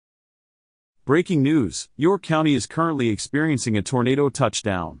Breaking news: York County is currently experiencing a tornado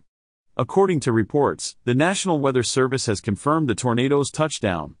touchdown. According to reports, the National Weather Service has confirmed the tornado's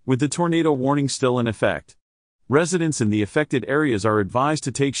touchdown, with the tornado warning still in effect. Residents in the affected areas are advised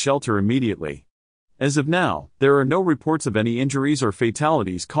to take shelter immediately. As of now, there are no reports of any injuries or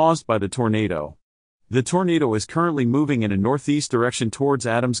fatalities caused by the tornado. The tornado is currently moving in a northeast direction towards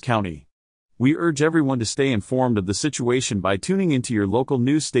Adams County. We urge everyone to stay informed of the situation by tuning into your local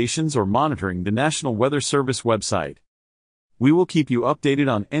news stations or monitoring the National Weather Service website. We will keep you updated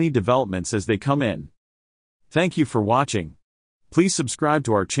on any developments as they come in. Thank you for watching. Please subscribe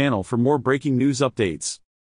to our channel for more breaking news updates.